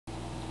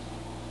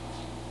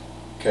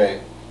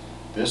Okay,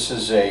 this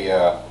is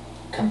a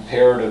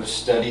comparative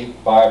study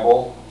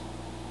Bible,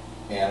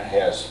 and it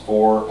has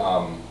four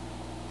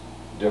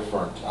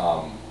different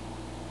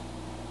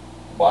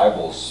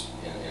Bibles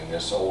in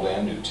this Old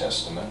and New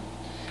Testament.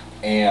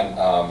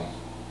 And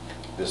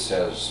this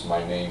has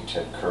my name,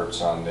 Ted Kurtz,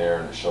 on there,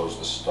 and it shows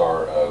the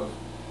Star of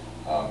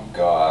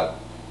God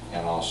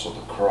and also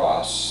the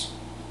cross.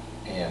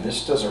 And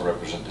this doesn't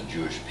represent the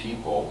Jewish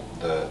people,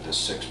 the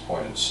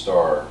six-pointed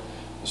star,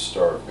 the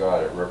Star of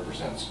God. It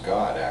represents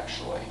God,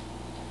 actually,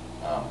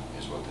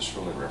 is what this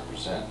really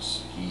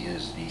represents. He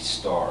is the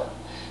star.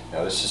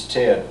 Now this is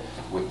Ted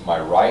with my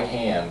right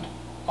hand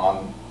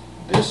on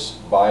this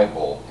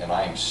Bible, and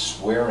I am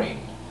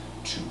swearing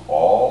to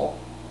all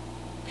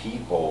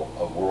people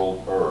of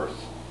world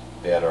earth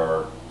that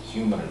are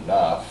human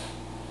enough,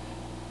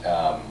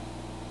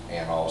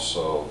 and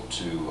also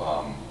to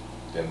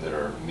them that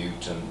are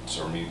mutants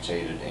or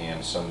mutated,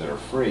 and some that are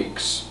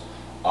freaks.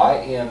 I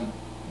am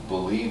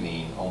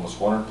believing almost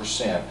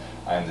 100%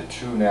 I am the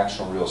true,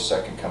 natural, real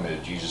second coming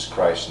of Jesus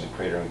Christ and the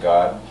Creator and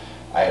God.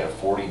 I had a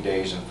 40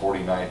 days and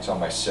 40 nights on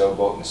my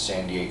sailboat in the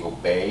San Diego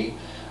Bay.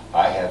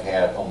 I have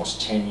had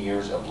almost 10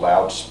 years of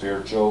loud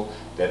spiritual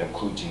that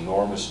includes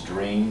enormous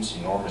dreams,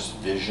 enormous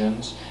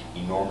visions,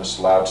 enormous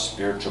loud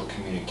spiritual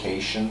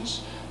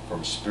communications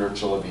from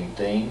spiritual living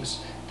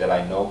things that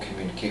I know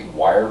communicate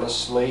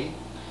wirelessly.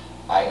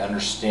 I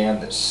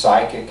understand that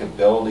psychic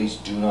abilities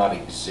do not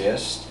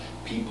exist.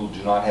 People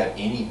do not have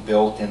any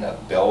built-in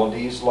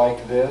abilities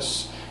like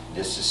this.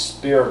 This is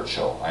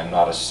spiritual. I'm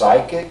not a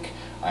psychic.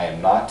 I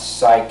am not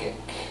psychic.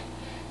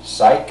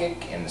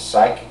 Psychic and the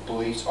psychic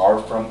beliefs are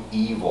from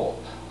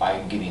evil. I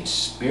am getting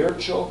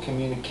spiritual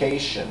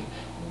communication.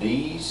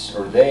 These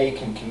or they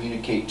can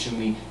communicate to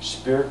me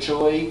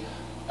spiritually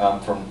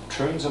from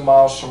trillions of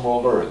miles from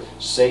world earth.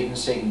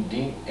 Satan's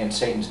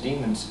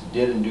demons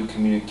did and do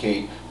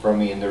communicate from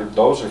me, and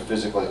those are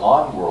physically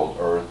on world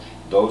earth.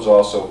 Those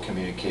also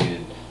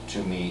communicated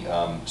to me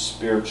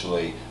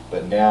spiritually,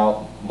 but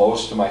now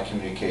most of my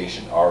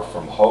communication are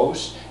from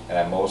hosts, and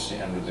I'm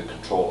mostly under the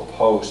control of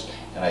hosts,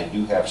 and I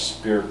do have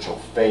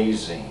spiritual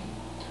phasing,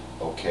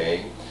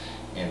 okay?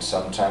 And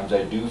sometimes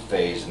I do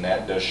phase, and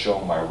that does show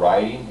in my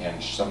writing,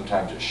 and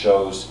sometimes it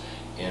shows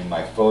in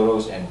my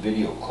photos and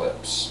video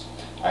clips.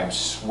 I'm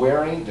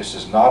swearing this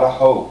is not a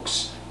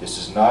hoax. This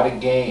is not a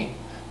game.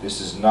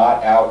 This is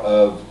not out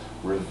of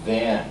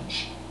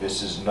revenge.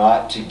 This is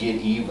not to get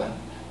even.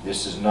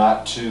 This is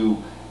not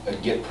to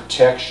get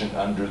protection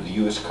under the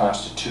U.S.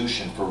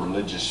 Constitution for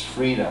religious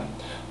freedom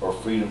or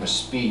freedom of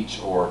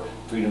speech or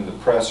freedom of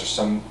the press or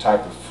some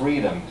type of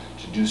freedom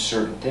to do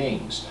certain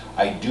things.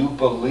 I do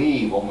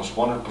believe almost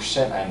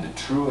 100% I am the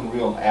true and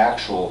real and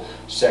actual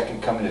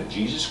second coming of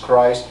Jesus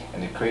Christ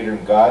and the Creator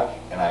and God,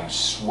 and I'm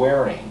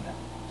swearing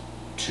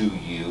to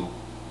you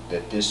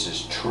that this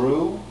is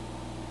true,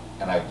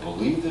 and I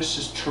believe this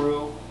is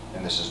true,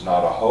 and this is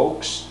not a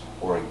hoax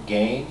or a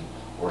game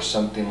or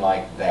something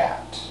like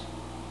that.